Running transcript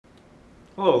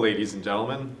Hello ladies and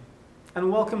gentlemen,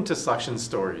 and welcome to Suction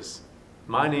Stories.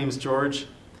 My name's George,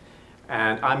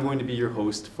 and I'm going to be your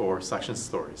host for Suction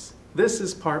Stories. This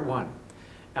is part one,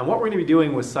 and what we're going to be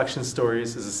doing with Suction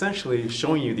Stories is essentially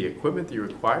showing you the equipment that you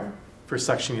require for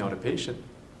suctioning out a patient,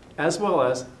 as well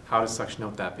as how to suction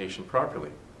out that patient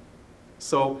properly.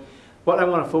 So what I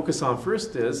want to focus on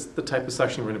first is the type of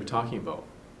suctioning we're going to be talking about.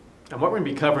 And what we're going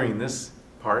to be covering in this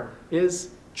part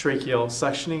is tracheal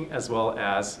suctioning as well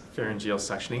as pharyngeal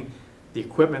suctioning, the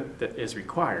equipment that is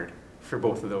required for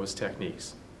both of those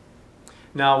techniques.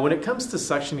 Now, when it comes to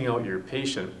suctioning out your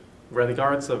patient,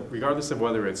 regardless of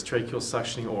whether it's tracheal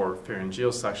suctioning or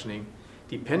pharyngeal suctioning,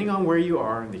 depending on where you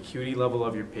are in the acuity level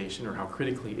of your patient or how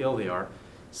critically ill they are,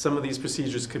 some of these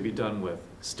procedures could be done with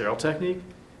sterile technique,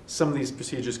 some of these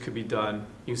procedures could be done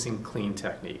using clean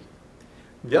technique.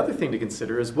 The other thing to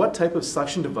consider is what type of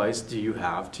suction device do you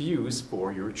have to use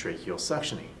for your tracheal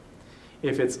suctioning.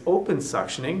 If it's open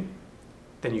suctioning,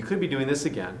 then you could be doing this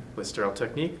again with sterile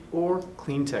technique or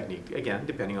clean technique, again,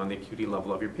 depending on the acuity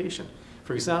level of your patient.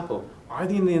 For example, are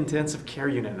they in the intensive care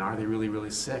unit and are they really, really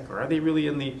sick? Or are they really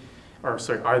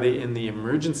are they in the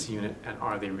emergency unit and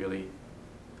are they really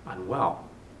unwell?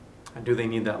 And do they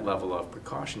need that level of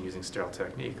precaution using sterile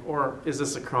technique? Or is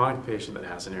this a chronic patient that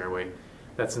has an airway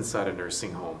that's inside a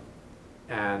nursing home?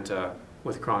 And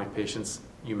with chronic patients,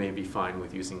 you may be fine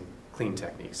with using clean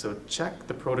technique. So check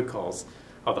the protocols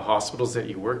of the hospitals that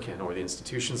you work in or the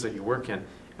institutions that you work in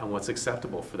and what's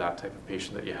acceptable for that type of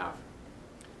patient that you have.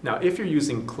 Now, if you're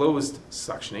using closed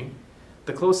suctioning,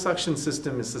 the closed suction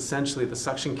system is essentially the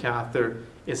suction catheter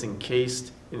is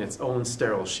encased in its own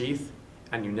sterile sheath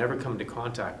and you never come into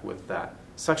contact with that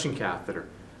suction catheter.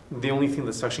 The only thing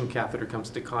the suction catheter comes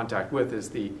into contact with is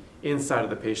the inside of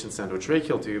the patient's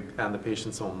endotracheal tube and the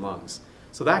patient's own lungs.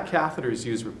 So that catheter is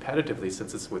used repetitively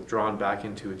since it's withdrawn back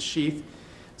into its sheath,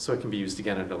 so it can be used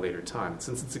again at a later time.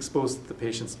 Since it's exposed to the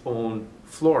patient's own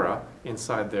flora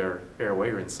inside their airway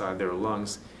or inside their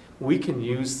lungs, we can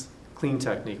use clean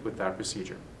technique with that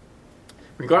procedure.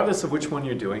 Regardless of which one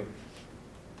you're doing,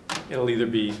 it'll either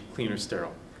be clean or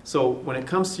sterile. So when it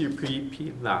comes to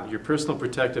your personal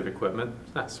protective equipment,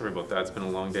 sorry about that, it's been a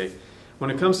long day. When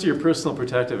it comes to your personal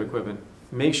protective equipment,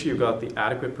 make sure you've got the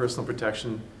adequate personal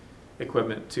protection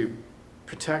equipment to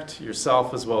protect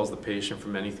yourself as well as the patient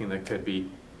from anything that could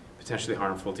be potentially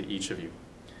harmful to each of you.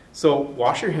 So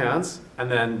wash your hands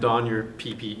and then don your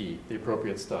PPE, the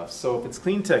appropriate stuff. So if it's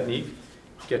clean technique,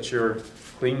 get your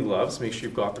clean gloves, make sure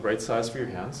you've got the right size for your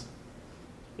hands.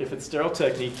 If it's sterile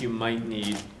technique, you might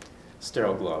need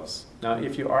sterile gloves. Now,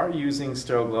 if you are using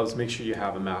sterile gloves, make sure you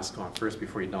have a mask on first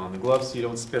before you don the gloves so you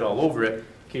don't spit all over it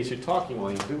in case you're talking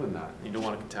while you're doing that. You don't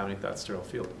want to contaminate that sterile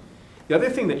field. The other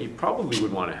thing that you probably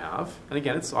would want to have, and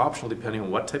again, it's optional depending on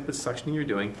what type of suctioning you're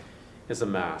doing, is a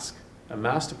mask. A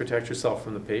mask to protect yourself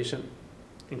from the patient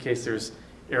in case there's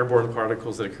airborne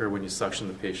particles that occur when you suction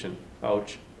the patient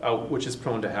out, which is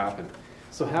prone to happen.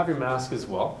 So have your mask as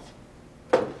well.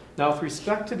 Now, with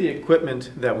respect to the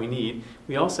equipment that we need,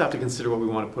 we also have to consider what we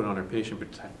want to put on our patient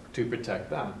to protect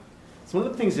them. So one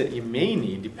of the things that you may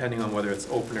need, depending on whether it's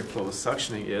open or closed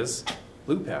suctioning, is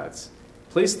Lube Pads.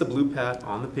 Place the Lube Pad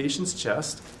on the patient's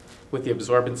chest with the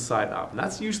absorbent side up. And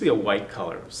that's usually a white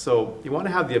color. So you want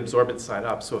to have the absorbent side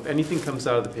up. So if anything comes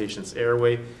out of the patient's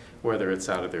airway, whether it's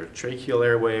out of their tracheal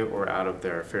airway or out of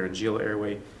their pharyngeal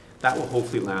airway, that will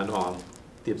hopefully land on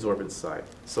the absorbent side.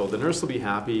 So the nurse will be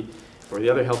happy, or the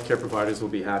other healthcare providers will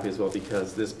be happy as well,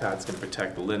 because this pad's going to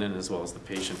protect the linen as well as the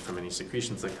patient from any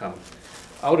secretions that come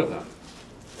out of them.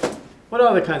 What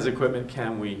other kinds of equipment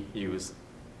can we use?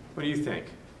 What do you think?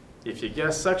 If you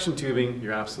guess suction tubing,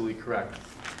 you're absolutely correct.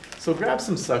 So grab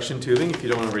some suction tubing if you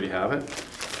don't already have it.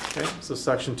 Okay, so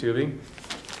suction tubing.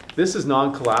 This is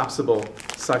non-collapsible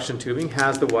suction tubing,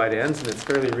 has the wide ends, and it's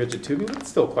fairly rigid tubing, but it's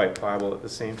still quite pliable at the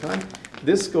same time.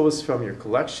 This goes from your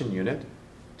collection unit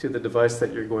to the device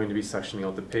that you're going to be suctioning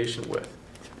out the patient with.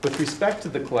 With respect to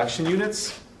the collection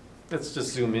units, let's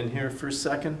just zoom in here for a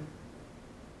second.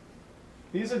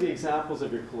 These are the examples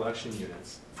of your collection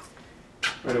units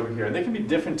right over here. And they can be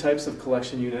different types of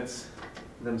collection units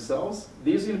themselves.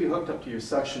 These are going to be hooked up to your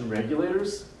suction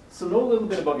regulators. So know a little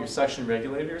bit about your suction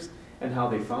regulators and how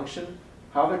they function,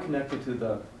 how they're connected to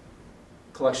the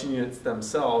collection units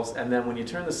themselves, and then when you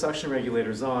turn the suction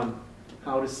regulators on,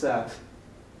 how to set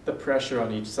the pressure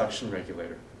on each suction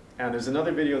regulator. And there's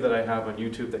another video that I have on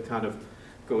YouTube that kind of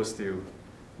goes through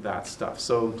that stuff.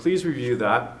 So please review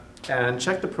that and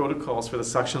check the protocols for the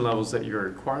suction levels that you're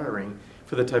requiring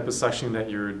for the type of suctioning that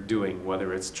you're doing,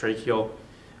 whether it's tracheal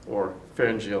or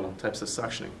pharyngeal types of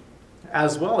suctioning,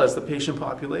 as well as the patient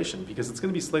population, because it's going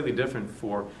to be slightly different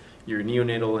for your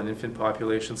neonatal and infant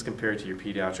populations compared to your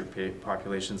pediatric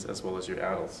populations as well as your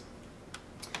adults.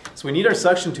 So we need our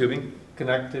suction tubing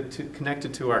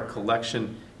connected to our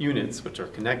collection units, which are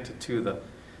connected to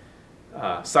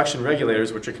the suction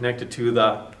regulators, which are connected to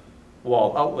the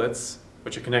wall outlets,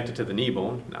 which are connected to the knee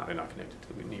bone. No, they're not connected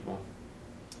to the knee bone.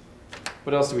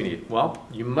 What else do we need? Well,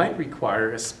 you might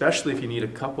require, especially if you need a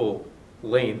couple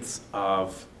lengths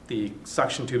of the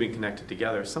suction tubing connected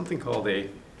together, something called a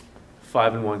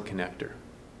 5-in-1 connector.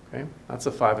 Okay? That's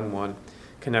a 5-in-1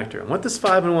 connector. And what this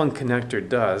 5-in-1 connector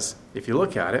does, if you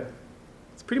look at it,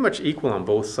 it's pretty much equal on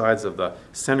both sides of the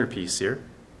centerpiece here,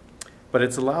 but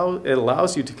it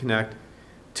allows you to connect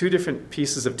two different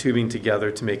pieces of tubing together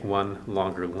to make one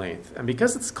longer length. And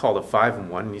because it's called a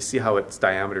 5-in-1, and you see how its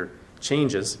diameter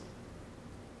changes,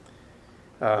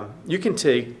 you can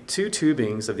take two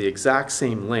tubings of the exact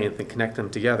same length and connect them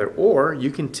together, or you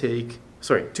can take,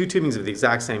 two tubings of the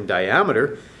exact same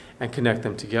diameter and connect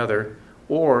them together,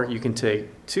 or you can take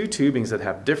two tubings that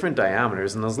have different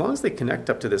diameters, and as long as they connect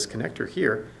up to this connector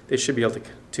here, they should be able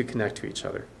to connect to each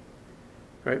other.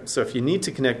 Right? So if you need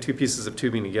to connect two pieces of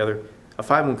tubing together, a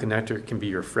 5-in-1 connector can be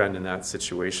your friend in that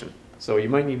situation. So you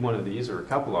might need one of these or a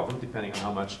couple of them, depending on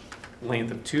how much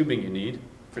length of tubing you need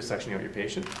for suctioning out your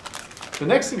patient. The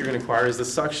next thing you're going to require is the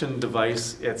suction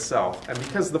device itself. And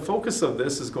because the focus of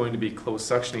this is going to be closed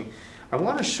suctioning, I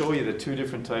want to show you the two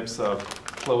different types of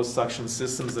closed suction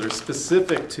systems that are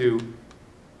specific to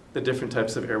the different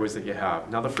types of airways that you have.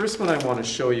 Now the first one I want to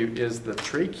show you is the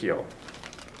tracheal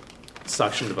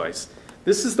suction device.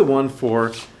 This is the one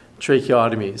for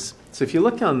tracheotomies. So if you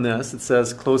look on this, it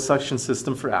says closed suction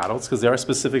system for adults because they are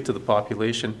specific to the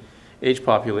population, age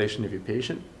population of your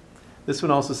patient. This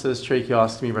one also says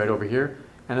tracheostomy right over here,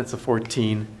 and it's a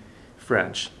 14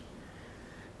 French.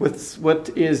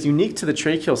 What is unique to the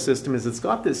tracheal system is it's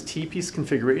got this T-piece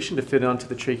configuration to fit onto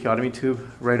the tracheotomy tube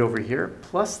right over here,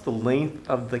 plus the length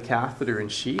of the catheter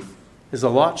and sheath is a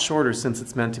lot shorter since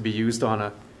it's meant to be used on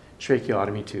a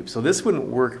tracheotomy tube. So this wouldn't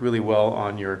work really well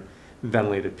on your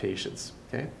ventilated patients.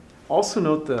 Okay? Also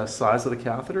note the size of the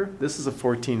catheter. This is a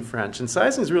 14 French, and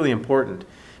sizing is really important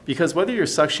because whether you're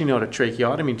suctioning out a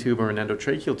tracheotomy tube or an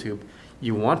endotracheal tube,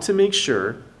 you want to make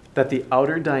sure that the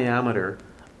outer diameter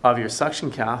of your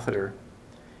suction catheter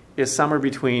is somewhere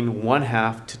between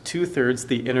 1/2 to 2/3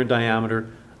 the inner diameter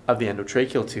of the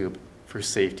endotracheal tube for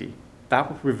safety. That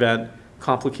will prevent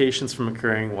complications from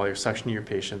occurring while you're suctioning your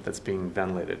patient that's being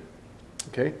ventilated.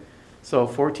 Okay, so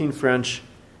 14 French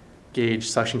gauge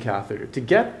suction catheter. To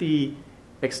get the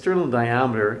external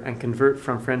diameter and convert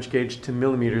from French gauge to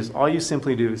millimeters, all you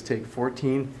simply do is take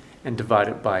 14 and divide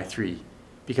it by 3,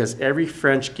 because every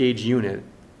French gauge unit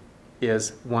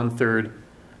is 1/3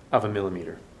 of a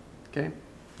millimeter. Okay,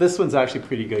 this one's actually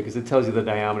pretty good because it tells you the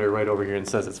diameter right over here and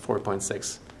says it's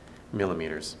 4.6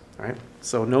 millimeters. All right,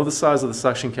 so know the size of the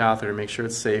suction catheter, make sure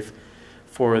it's safe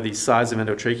for the size of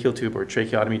endotracheal tube or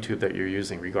tracheotomy tube that you're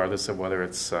using, regardless of whether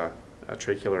it's a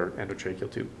tracheal or endotracheal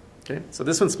tube. Okay, so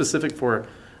this one's specific for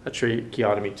a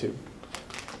tracheotomy tube.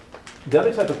 The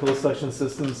other type of closed suction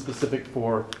system is specific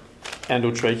for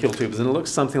endotracheal tubes, and it looks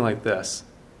something like this.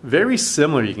 Very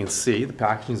similar, you can see, the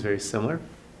packaging is very similar.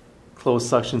 Closed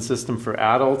suction system for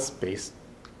adults based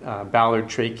Ballard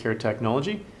Trach Care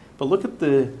technology. But look at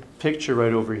the picture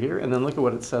right over here, and then look at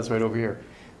what it says right over here.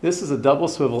 This is a double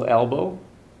swivel elbow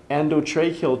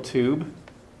endotracheal tube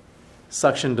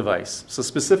suction device. So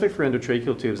specific for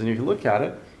endotracheal tubes. And if you look at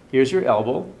it, here's your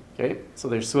elbow. Okay, so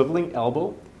there's swiveling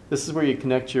elbow. This is where you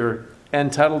connect your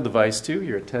end-tidal device to,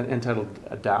 your end-tidal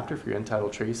adapter for your end-tidal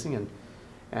tracing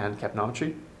and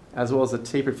capnometry, as well as a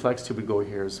tapered flex tube would go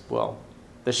here as well.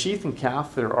 The sheath and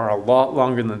catheter are a lot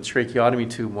longer than the tracheotomy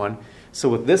tube one, so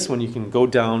with this one you can go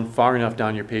down far enough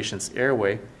down your patient's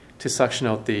airway to suction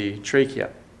out the trachea.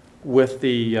 With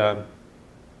the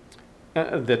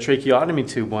tracheotomy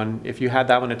tube one, if you had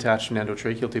that one attached to an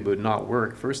endotracheal tube, it would not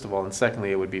work, first of all, and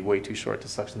secondly, it would be way too short to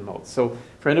suction them out. So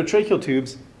for endotracheal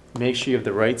tubes, make sure you have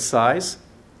the right size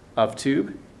of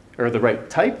tube, or the right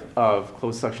type of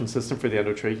closed suction system for the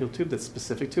endotracheal tube that's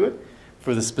specific to it,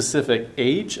 for the specific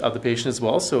age of the patient as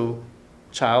well, so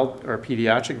child or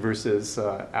pediatric versus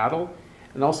adult,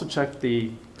 and also check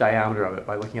the diameter of it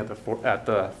by looking at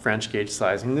the French gauge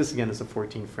sizing. This again is a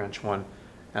 14 French one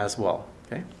as well.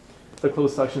 Okay, the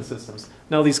closed suction systems.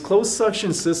 Now these closed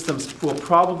suction systems will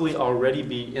probably already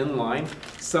be in line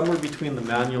somewhere between the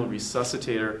manual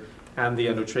resuscitator and the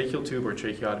endotracheal tube or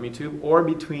tracheotomy tube, or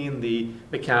between the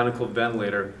mechanical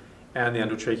ventilator and the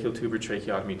endotracheal tube or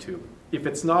tracheotomy tube. If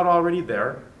it's not already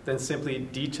there, then simply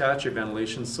detach your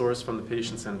ventilation source from the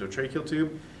patient's endotracheal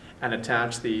tube and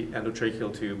attach the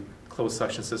endotracheal tube closed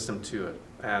suction system to it.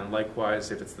 and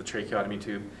likewise, if it's the tracheotomy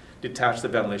tube, detach the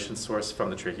ventilation source from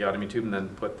the tracheotomy tube and then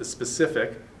put the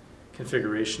specific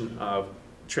configuration of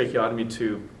tracheotomy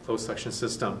tube closed suction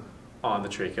system on the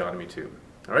tracheotomy tube.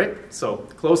 All right, so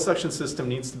the closed suction system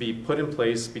needs to be put in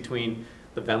place between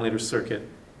the ventilator circuit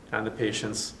and the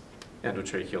patient's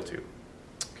endotracheal tube.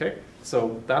 Okay,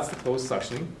 so that's the closed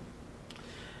suctioning,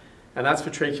 and that's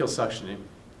for tracheal suctioning.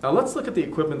 Now let's look at the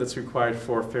equipment that's required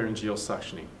for pharyngeal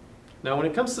suctioning. Now when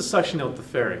it comes to suctioning out the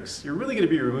pharynx, you're really going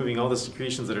to be removing all the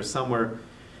secretions that are somewhere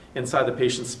inside the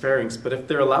patient's pharynx, but if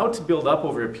they're allowed to build up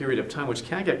over a period of time, which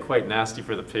can get quite nasty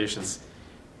for the patients,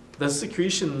 the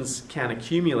secretions can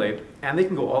accumulate and they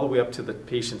can go all the way up to the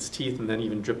patient's teeth and then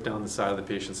even drip down the side of the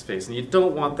patient's face. And you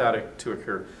don't want that to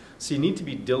occur. So you need to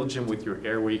be diligent with your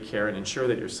airway care and ensure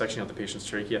that you're suctioning out the patient's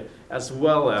trachea as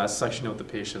well as suctioning out the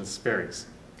patient's pharynx.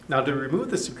 Now to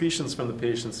remove the secretions from the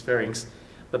patient's pharynx,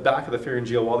 the back of the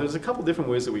pharyngeal wall, there's a couple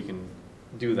different ways that we can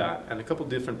do that and a couple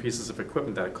different pieces of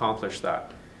equipment that accomplish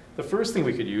that. The first thing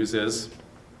we could use is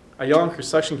a Yonker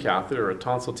suction catheter or a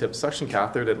tonsil tip suction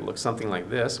catheter that looks something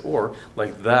like this or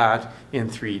like that in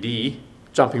 3D,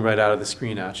 jumping right out of the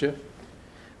screen at you.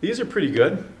 These are pretty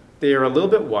good. They are a little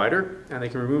bit wider and they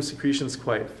can remove secretions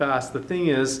quite fast. The thing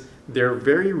is, they're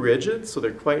very rigid, so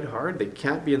they're quite hard. They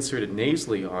can't be inserted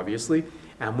nasally, obviously,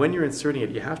 and when you're inserting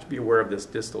it, you have to be aware of this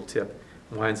distal tip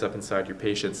winds up inside your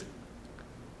patient's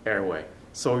airway.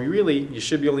 So you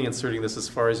should be only inserting this as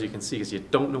far as you can see because you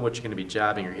don't know what you're going to be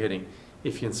jabbing or hitting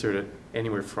if you insert it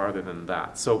anywhere farther than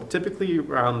that. So typically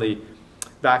around the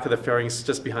back of the pharynx,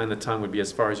 just behind the tongue, would be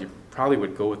as far as you probably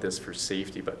would go with this for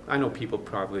safety, but I know people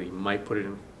probably might put it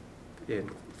in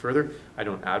further. I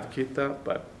don't advocate that,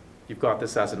 but you've got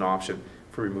this as an option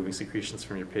for removing secretions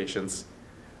from your patient's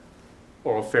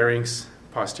oral pharynx,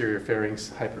 posterior pharynx,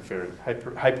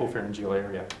 hypopharyngeal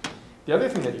area. The other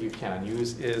thing that you can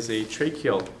use is a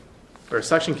tracheal or a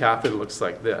suction catheter that looks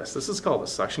like this. This is called a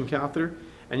suction catheter,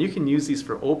 and you can use these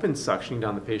for open suctioning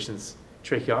down the patient's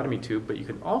tracheotomy tube, but you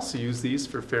can also use these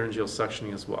for pharyngeal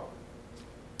suctioning as well.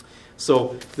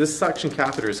 So this suction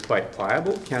catheter is quite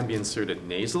pliable, can be inserted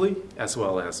nasally as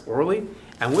well as orally,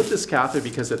 and with this catheter,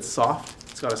 because it's soft,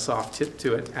 it's got a soft tip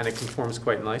to it, and it conforms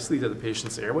quite nicely to the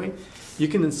patient's airway, you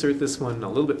can insert this one a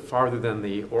little bit farther than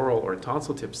the oral or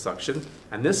tonsil tip suction,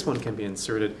 and this one can be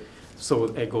inserted so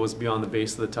it goes beyond the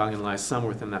base of the tongue and lies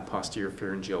somewhere within that posterior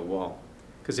pharyngeal wall.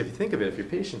 Because if you think of it, if your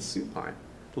patient's supine,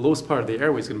 the lowest part of the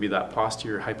airway is going to be that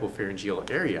posterior hypopharyngeal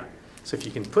area. So if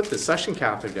you can put the suction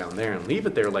catheter down there and leave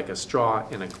it there like a straw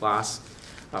in a glass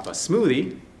of a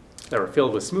smoothie that were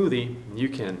filled with smoothie, you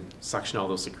can suction all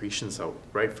those secretions out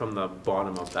right from the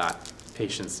bottom of that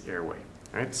patient's airway.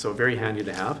 All right, so very handy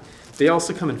to have. They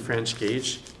also come in French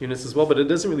gauge units as well, but it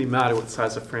doesn't really matter what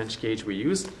size of French gauge we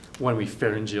use when we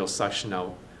pharyngeal suction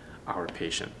out our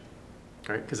patient,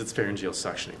 all right, because it's pharyngeal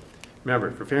suctioning.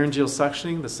 Remember, for pharyngeal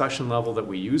suctioning, the suction level that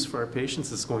we use for our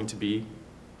patients is going to be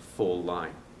full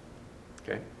line.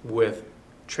 Okay? With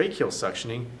tracheal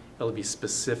suctioning, it'll be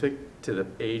specific to the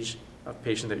age of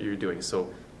patient that you're doing.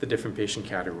 So the different patient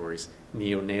categories,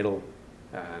 neonatal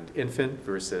and infant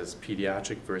versus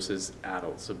pediatric versus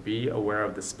adult. So be aware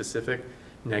of the specific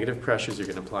negative pressures you're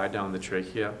going to apply down the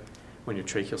trachea when you're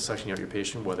tracheal suctioning out your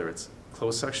patient, whether it's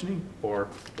closed suctioning or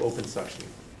open suctioning.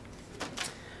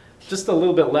 Just a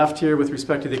little bit left here with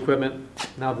respect to the equipment.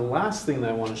 Now the last thing that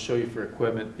I want to show you for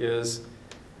equipment is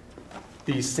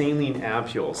these saline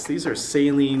ampules. These are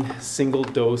saline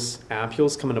single-dose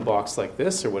ampules come in a box like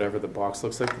this, or whatever the box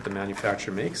looks like that the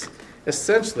manufacturer makes.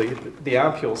 Essentially, the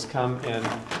ampules come in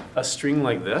a string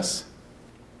like this.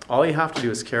 All you have to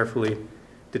do is carefully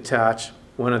detach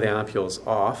one of the ampules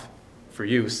off for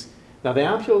use. Now the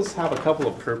ampules have a couple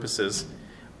of purposes.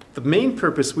 The main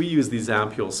purpose we use these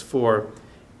ampules for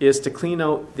is to clean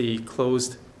out the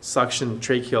closed suction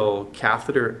tracheal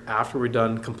catheter after we're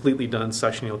completely done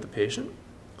suctioning out the patient.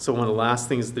 So one of the last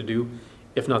things to do,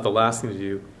 if not the last thing to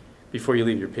do, before you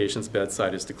leave your patient's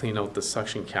bedside is to clean out the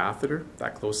suction catheter,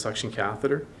 that closed suction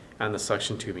catheter, and the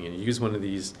suction tubing. And you use one of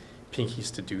these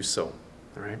pinkies to do so,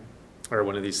 all right? Or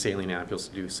one of these saline ampules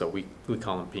to do so. We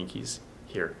call them pinkies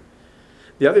here.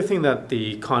 The other thing that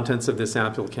the contents of this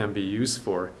ampule can be used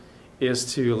for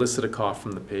is to elicit a cough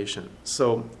from the patient.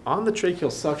 So on the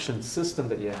tracheal suction system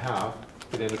that you have,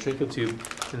 for the endotracheal tube,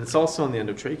 and it's also on the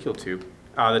endotracheal tube,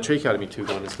 the tracheotomy tube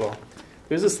one as well,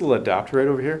 there's this little adapter right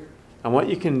over here. And what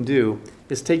you can do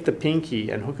is take the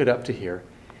pinky and hook it up to here,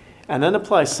 and then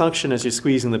apply suction as you're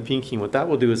squeezing the pinky. And what that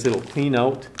will do is it'll clean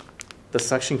out the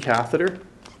suction catheter,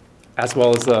 as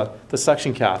well as the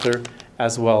suction catheter,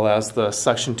 as well as the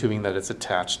suction tubing that it's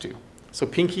attached to. So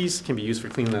pinkies can be used for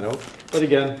cleaning that out. But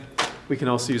again, We can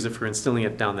also use it for instilling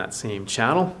it down that same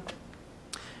channel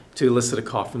to elicit a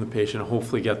cough from the patient and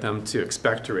hopefully get them to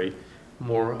expectorate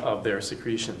more of their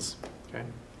secretions. Okay?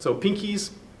 So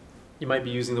pinkies, you might be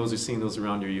using those or seeing those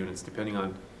around your units depending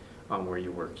on where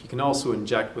you work. You can also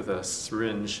inject with a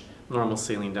syringe normal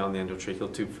saline down the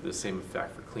endotracheal tube for the same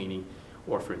effect for cleaning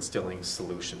or for instilling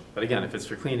solution. But again, if it's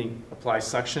for cleaning, apply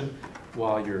suction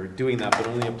while you're doing that, but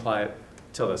only apply it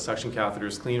till the suction catheter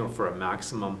is clean or for a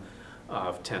maximum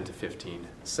of 10 to 15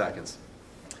 seconds.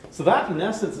 So that, in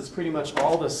essence, is pretty much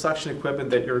all the suction equipment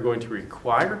that you're going to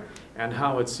require and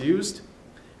how it's used.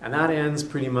 And that ends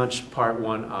pretty much part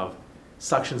one of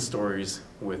Suction Stories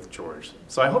with George.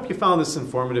 So I hope you found this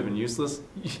informative and useful.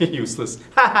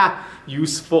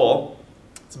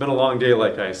 It's been a long day,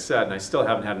 like I said, and I still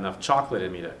haven't had enough chocolate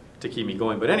in me to keep me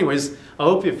going. But anyways, I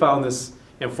hope you found this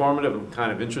informative and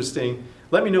kind of interesting.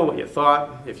 Let me know what you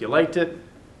thought. If you liked it,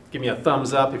 give me a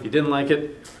thumbs up. If you didn't like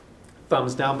it,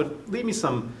 thumbs down. But leave me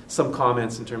some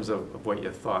comments in terms of what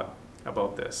you thought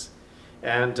about this.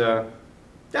 And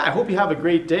yeah, I hope you have a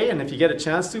great day. And if you get a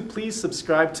chance to, please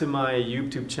subscribe to my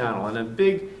YouTube channel. And a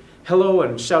big hello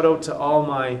and shout out to all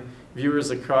my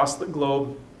viewers across the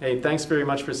globe. Hey, thanks very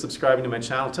much for subscribing to my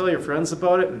channel. Tell your friends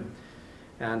about it.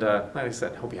 And like I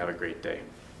said, hope you have a great day.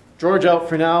 George out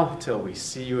for now till we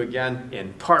see you again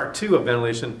in part two of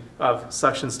ventilation of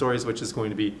Suction Stories, which is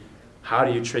going to be how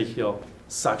do you tracheal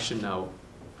suction out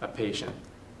a patient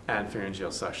and pharyngeal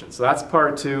suction. So that's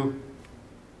part two.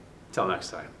 Till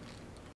next time.